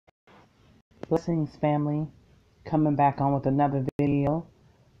Blessings, family. Coming back on with another video.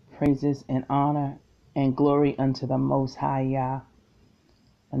 Praises and honor and glory unto the Most High Yah.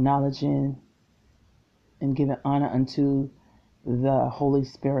 Acknowledging and giving honor unto the Holy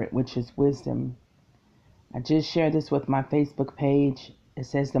Spirit, which is wisdom. I just shared this with my Facebook page. It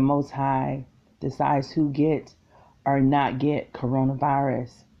says the Most High decides who get or not get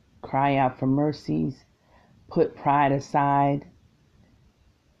coronavirus. Cry out for mercies. Put pride aside.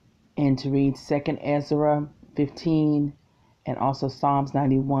 And to read 2nd Ezra 15 and also Psalms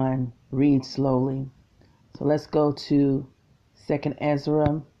 91. Read slowly. So let's go to 2nd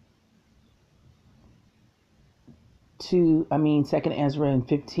Ezra 2nd Ezra and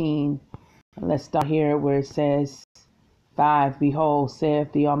 15. Let's start here where it says 5. Behold,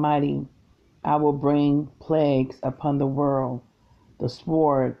 saith the Almighty, I will bring plagues upon the world, the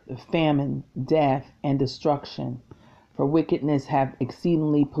sword, the famine, death, and destruction. For wickedness hath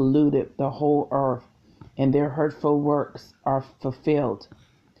exceedingly polluted the whole earth, and their hurtful works are fulfilled.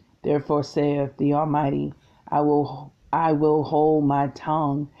 Therefore saith the Almighty, I will hold my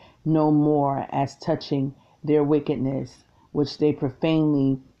tongue no more as touching their wickedness, which they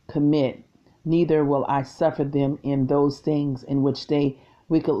profanely commit, neither will I suffer them in those things in which they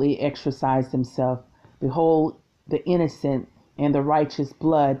wickedly exercise themselves. Behold, the innocent and the righteous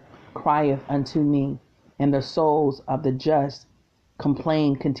blood crieth unto me, and the souls of the just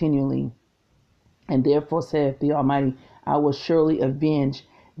complain continually. And therefore saith the Almighty, I will surely avenge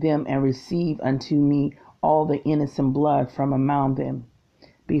them and receive unto me all the innocent blood from among them.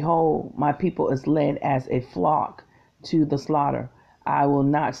 Behold, my people is led as a flock to the slaughter. I will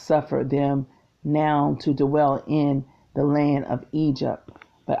not suffer them now to dwell in the land of Egypt,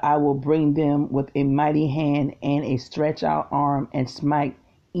 but I will bring them with a mighty hand and a stretched out arm, and smite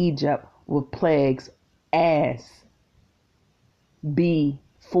Egypt with plagues as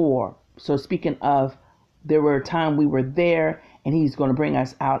before. So speaking of, there were a time we were there, and he's going to bring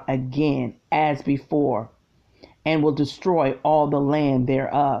us out again as before, and will destroy all the land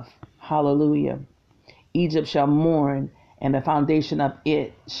thereof. Hallelujah. Egypt shall mourn, and the foundation of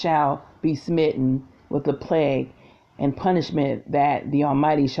it shall be smitten with the plague and punishment that the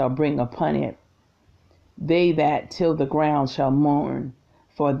Almighty shall bring upon it. They that till the ground shall mourn,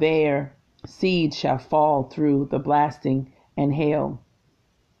 for their seed shall fall through the blasting and hail,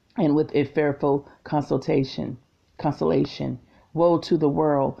 and with a fearful consolation. Woe to the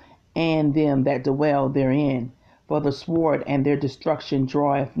world and them that dwell therein, for the sword and their destruction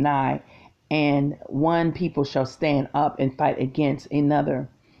draweth nigh, and one people shall stand up and fight against another,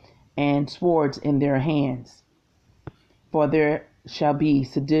 and swords in their hands. For there shall be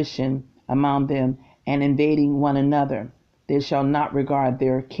sedition among them, and invading one another. They shall not regard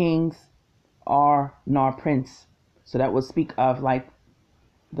their kings or nor prince. So that would speak of like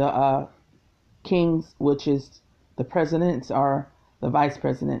the kings, which is the presidents or the vice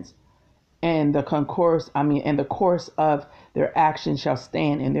presidents, and the course of their action shall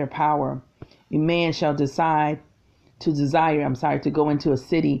stand in their power. A man shall desire to go into a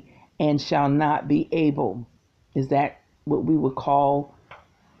city and shall not be able. Is that what we would call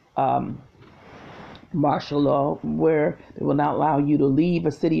martial law, where they will not allow you to leave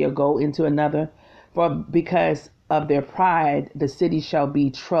a city or go into another? For because of their pride, the city shall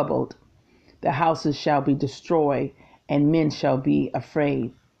be troubled, the houses shall be destroyed, and men shall be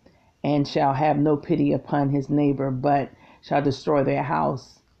afraid, and shall have no pity upon his neighbor, but shall destroy their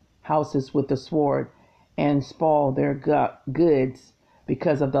houses with the sword, and spoil their goods,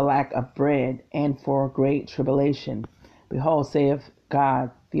 because of the lack of bread, and for great tribulation. Behold, saith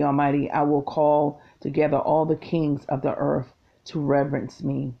God the Almighty, I will call together all the kings of the earth to reverence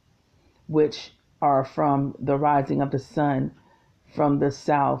me, which are from the rising of the sun, from the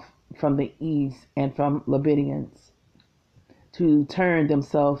south, from the east, and from Libyans, to turn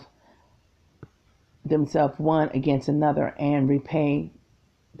themselves one against another, and repay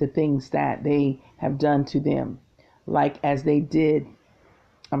the things that they have done to them, like as they do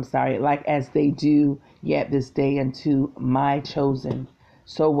yet this day unto my chosen,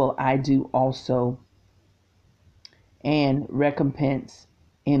 so will I do also, and recompense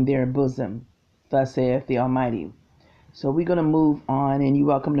in their bosom. Thus saith the Almighty. So we're going to move on, and you're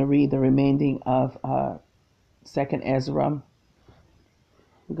welcome to read the remaining of 2nd Ezra.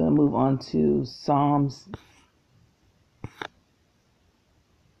 We're going to move on to Psalms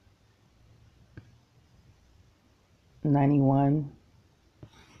 91.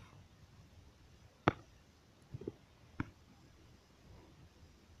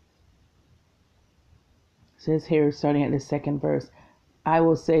 It says here, starting at the 2nd verse, I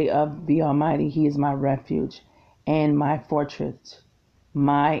will say of the Almighty, he is my refuge and my fortress,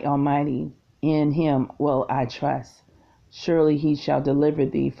 my Almighty. In him will I trust. Surely he shall deliver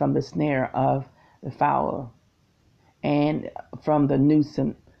thee from the snare of the fowler, and from the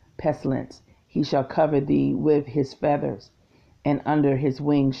noisome pestilence. He shall cover thee with his feathers, and under his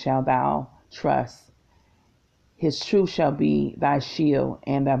wings shalt thou trust. His truth shall be thy shield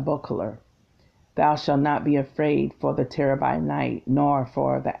and thy buckler. Thou shalt not be afraid for the terror by night, nor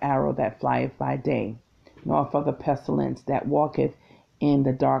for the arrow that flieth by day, nor for the pestilence that walketh in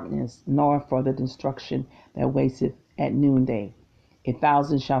the darkness, nor for the destruction that wasteth at noonday.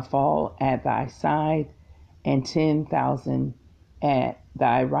 1,000 shall fall at thy side, and 10,000 at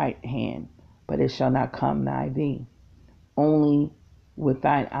thy right hand, but it shall not come nigh thee. Only with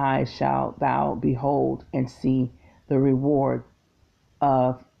thine eyes shalt thou behold and see the reward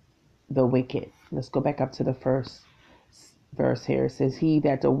of the wicked. Let's go back up to the first verse here. It says, He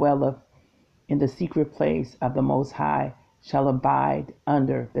that dwelleth in the secret place of the Most High shall abide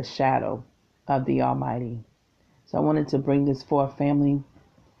under the shadow of the Almighty. So I wanted to bring this forth, family.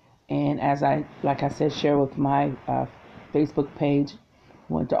 And as like I said, share with my Facebook page,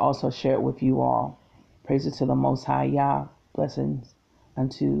 I want to also share it with you all. Praises to the Most High Yah. Blessings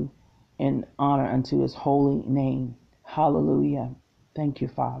unto and honor unto his holy name. Hallelujah. Thank you,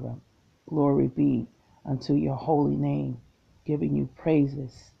 Father. Glory be unto your holy name, giving you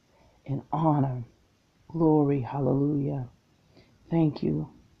praises and honor. Glory, hallelujah. Thank you.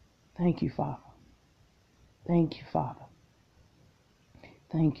 Thank you, Father. Thank you, Father.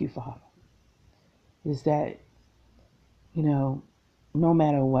 Thank you, Father. Is that, no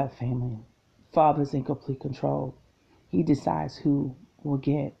matter what, family, Father's in complete control. He decides who will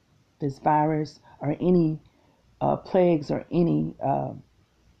get this virus or any plagues or any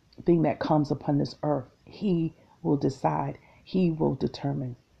thing that comes upon this earth. He will decide. He will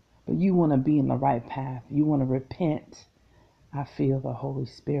determine. But you want to be in the right path. You want to repent. I feel the Holy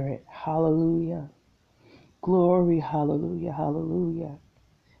Spirit. Hallelujah. Glory. Hallelujah. Hallelujah.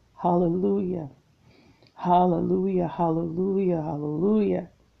 Hallelujah. Hallelujah. Hallelujah. Hallelujah.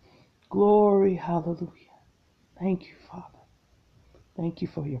 Glory. Hallelujah. Thank you, Father. Thank you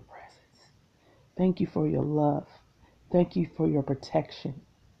for your presence. Thank you for your love. Thank you for your protection.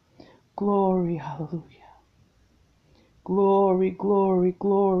 Glory. Hallelujah. Glory, glory,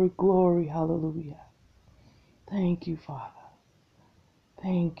 glory, glory. Hallelujah. Thank you, Father.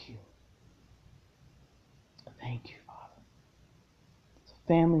 Thank you. Thank you, Father. So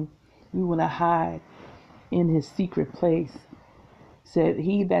family, we want to hide in his secret place. Said,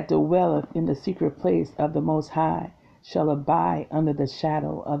 He that dwelleth in the secret place of the Most High shall abide under the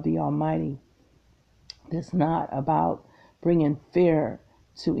shadow of the Almighty. It's not about bringing fear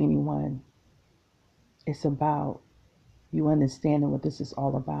to anyone. It's about you understanding what this is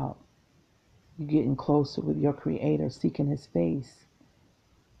all about. You getting closer with your Creator, seeking his face,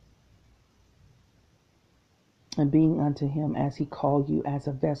 and being unto him as he called you as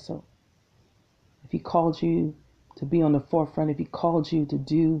a vessel. If he called you to be on the forefront, if he called you to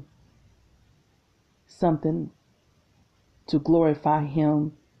do something to glorify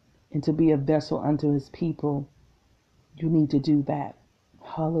him and to be a vessel unto his people, you need to do that.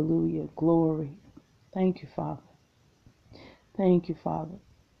 Hallelujah. Glory. Thank you, Father. Thank you, Father.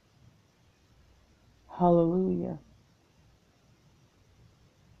 Hallelujah.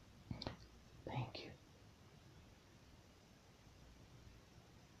 Thank you.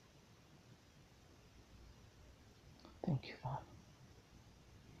 Thank you, Father.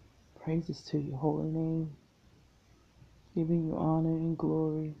 Praises to your holy name. Giving you honor and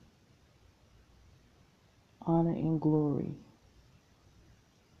glory. Honor and glory.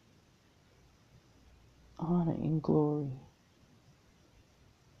 Honor and glory.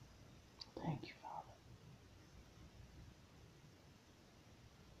 Thank you, Father.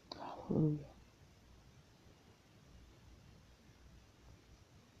 Hallelujah.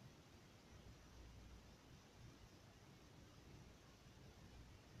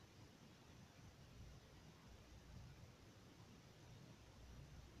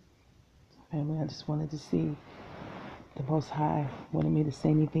 Family, I just wanted to see the Most High wanted me to say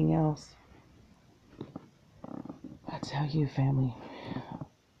anything else. I tell you, family,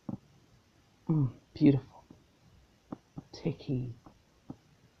 beautiful. Take heed.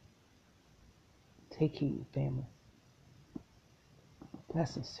 Take heed, family.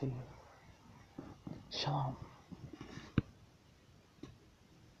 Blessings to you. Shalom.